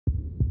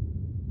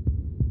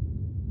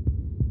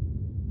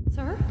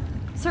Sir?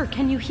 Sir,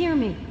 can you hear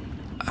me?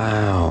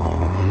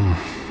 Ow.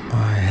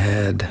 My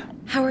head.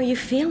 How are you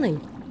feeling?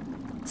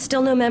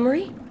 Still no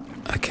memory?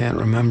 I can't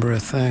remember a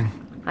thing.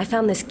 I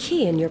found this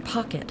key in your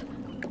pocket.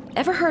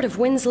 Ever heard of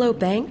Winslow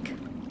Bank?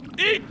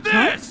 Eat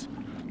this!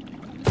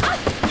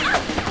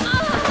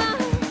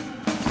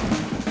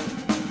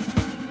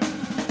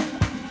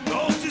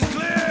 Coast is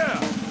clear!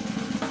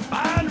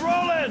 And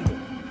rolling!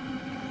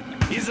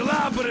 He's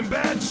alive but in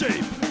bad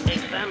shape.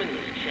 Examine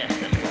his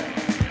chest as well.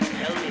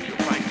 Tell me if you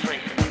find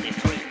traces of the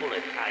 3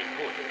 bullets I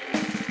put in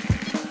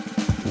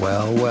him.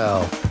 Well,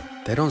 well.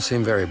 They don't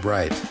seem very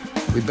bright.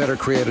 We'd better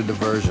create a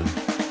diversion.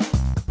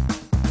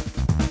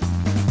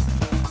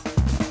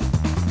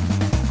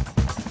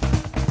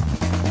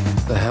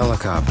 The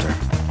helicopter.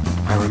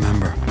 I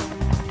remember.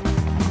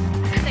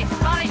 They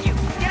spotted you!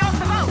 Get off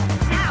the boat!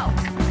 Now!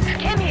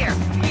 Kim here!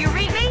 Do you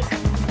read me?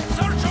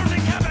 Search on the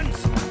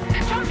cabins!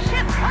 Jump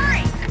ship!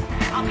 Hurry!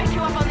 I'll pick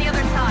you up on the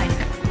other side.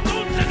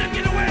 Don't let him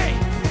get away!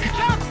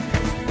 Jump!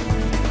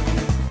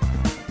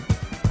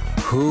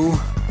 Who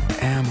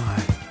am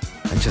I?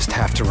 I just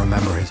have to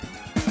remember his...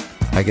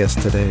 I guess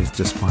today's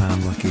just my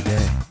unlucky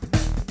day.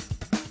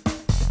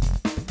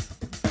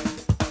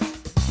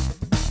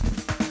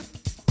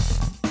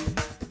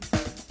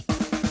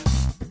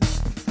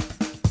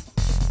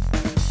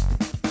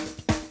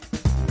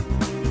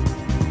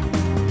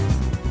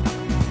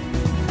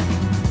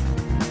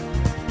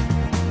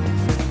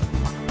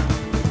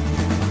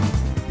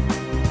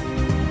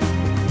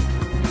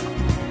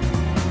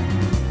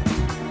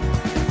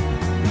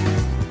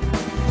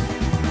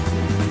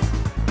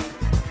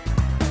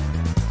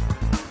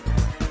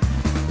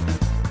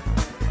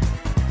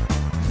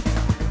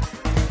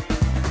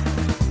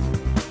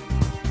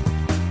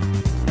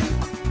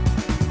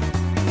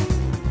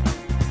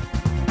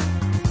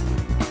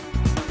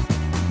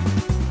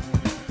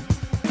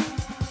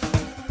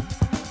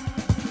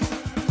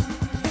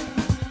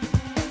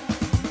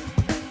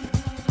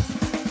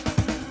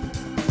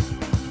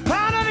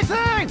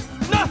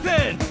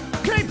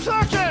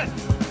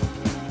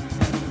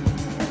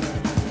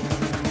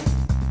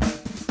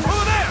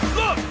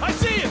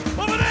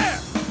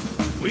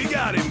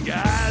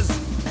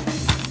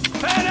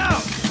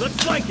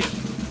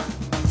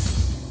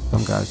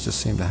 Some guys just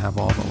seem to have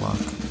all the luck.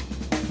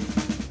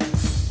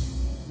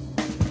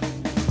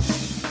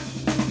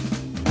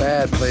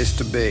 Bad place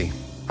to be.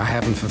 I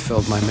haven't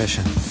fulfilled my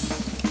mission.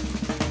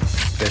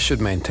 They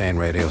should maintain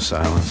radio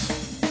silence.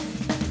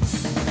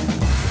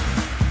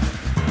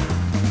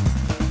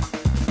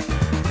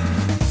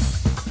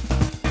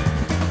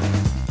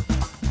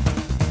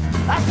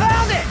 I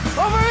found it!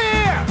 Over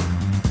here!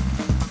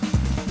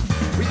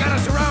 We gotta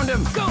surround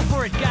him! Go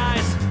for it, guys!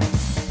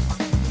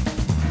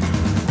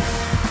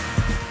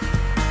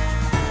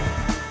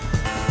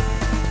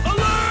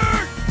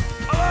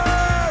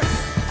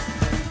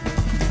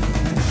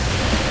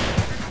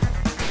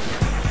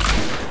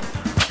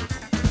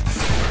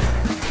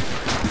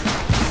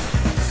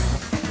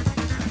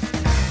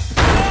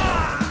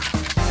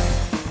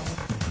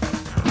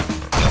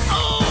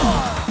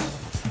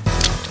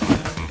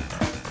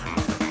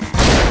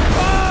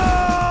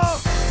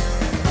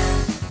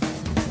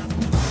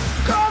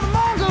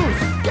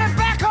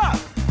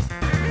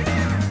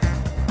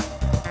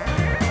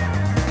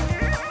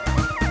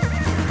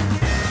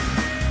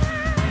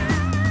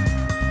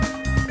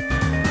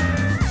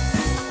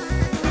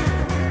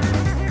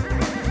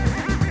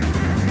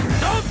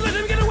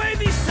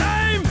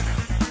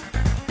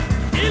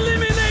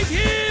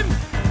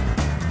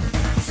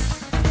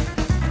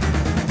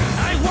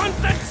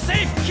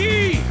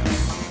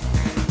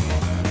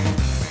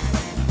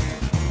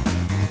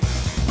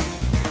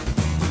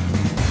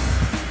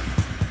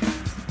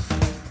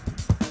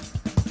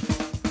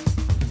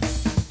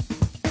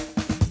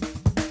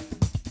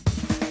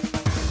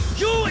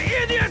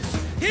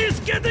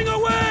 Getting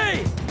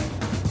away!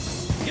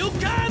 You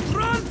can't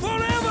run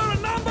forever,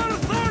 number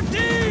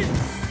 13!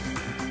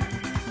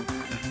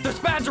 The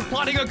SPADS are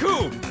plotting a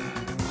coup!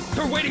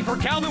 They're waiting for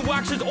Calvin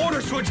Wax's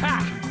orders to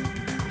attack!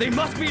 They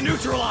must be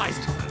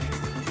neutralized!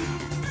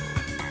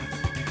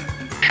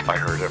 I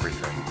heard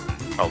everything.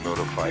 I'll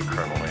notify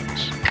Colonel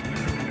Ames.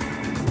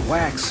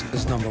 Wax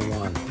is number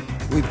 1.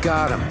 We've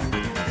got him.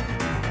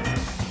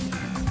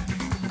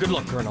 Good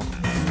luck, Colonel.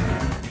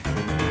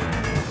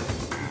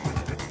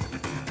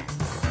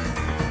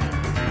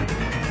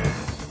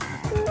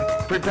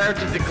 Prepare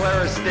to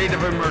declare a state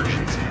of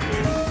emergency.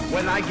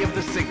 When I give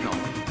the signal,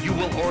 you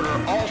will order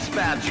all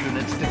SPADS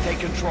units to take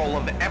control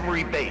of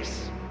every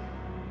base.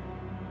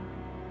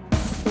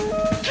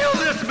 Kill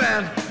this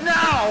man,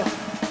 now!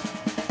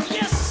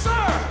 Yes,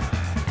 sir!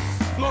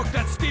 Look,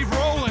 that's Steve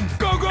Rowland.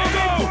 Go, go,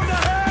 go! For the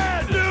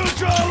head!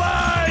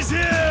 Neutralize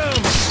him!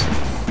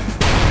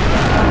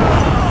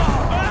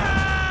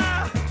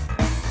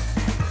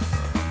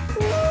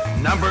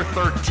 Number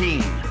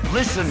 13,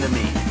 listen to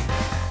me.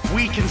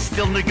 We can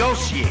still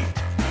negotiate.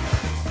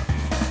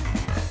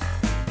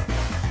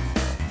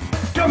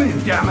 Come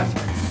in, damn it!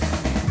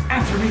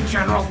 Answer me,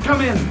 General. Come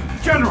in.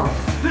 General,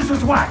 this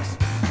is Wax.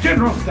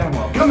 General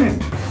Stanwell, come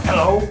in.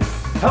 Hello?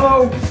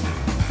 Hello?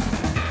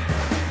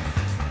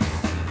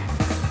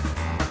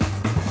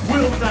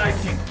 We'll die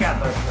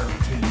together,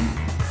 13.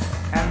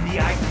 And the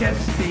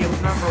identity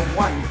of number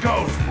 1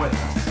 goes with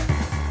us.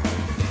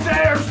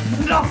 There's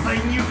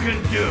nothing you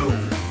can do!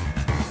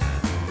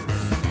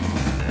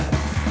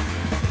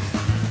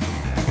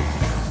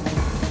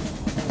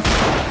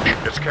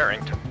 It's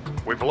Carrington.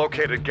 We've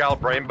located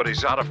Galbrain, but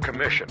he's out of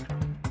commission.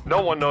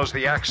 No one knows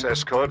the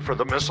access code for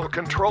the missile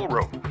control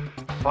room.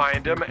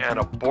 Find him and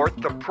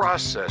abort the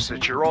process.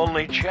 It's your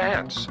only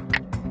chance.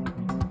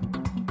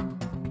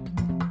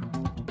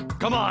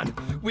 Come on!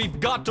 We've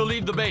got to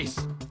leave the base!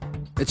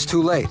 It's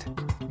too late.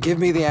 Give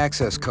me the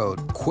access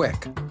code,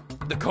 quick.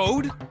 The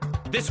code?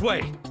 This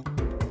way!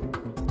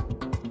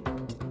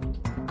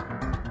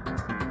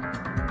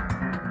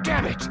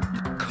 Damn it!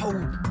 The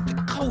code! The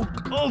code!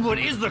 Oh, what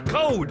is the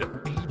code?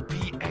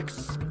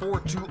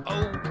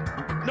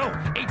 APX420? No,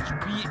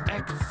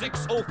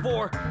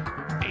 HBX604.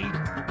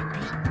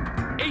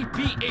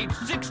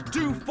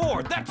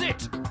 APH624! That's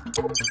it!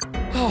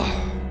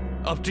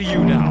 Up to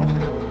you now.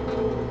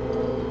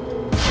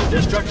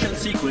 Destruction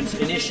sequence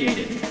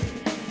initiated.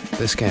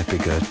 This can't be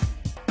good.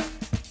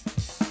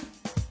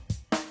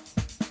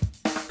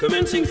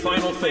 Commencing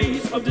final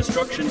phase of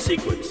destruction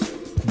sequence.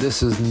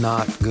 This is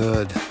not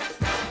good.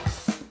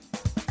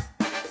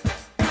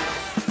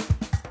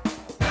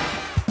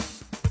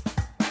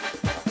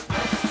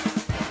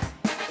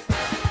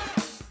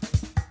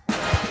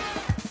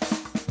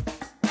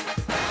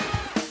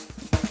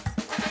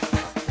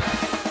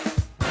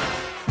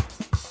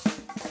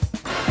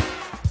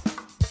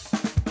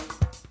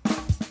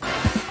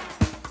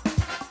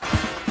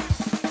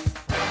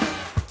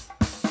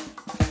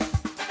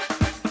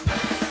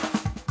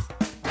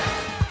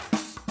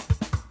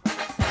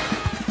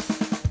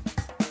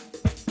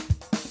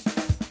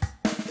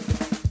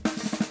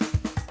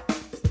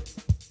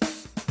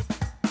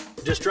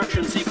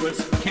 Destruction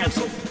sequence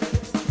cancelled.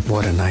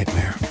 What a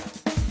nightmare.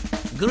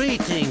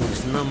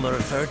 Greetings, number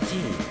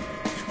 13.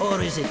 Or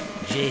is it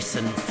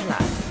Jason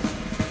Flat?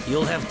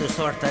 You'll have to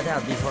sort that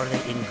out before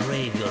they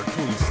engrave your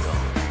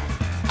tombstone.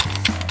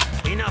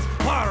 Enough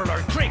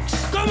parlor tricks!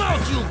 Come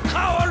out, you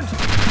coward!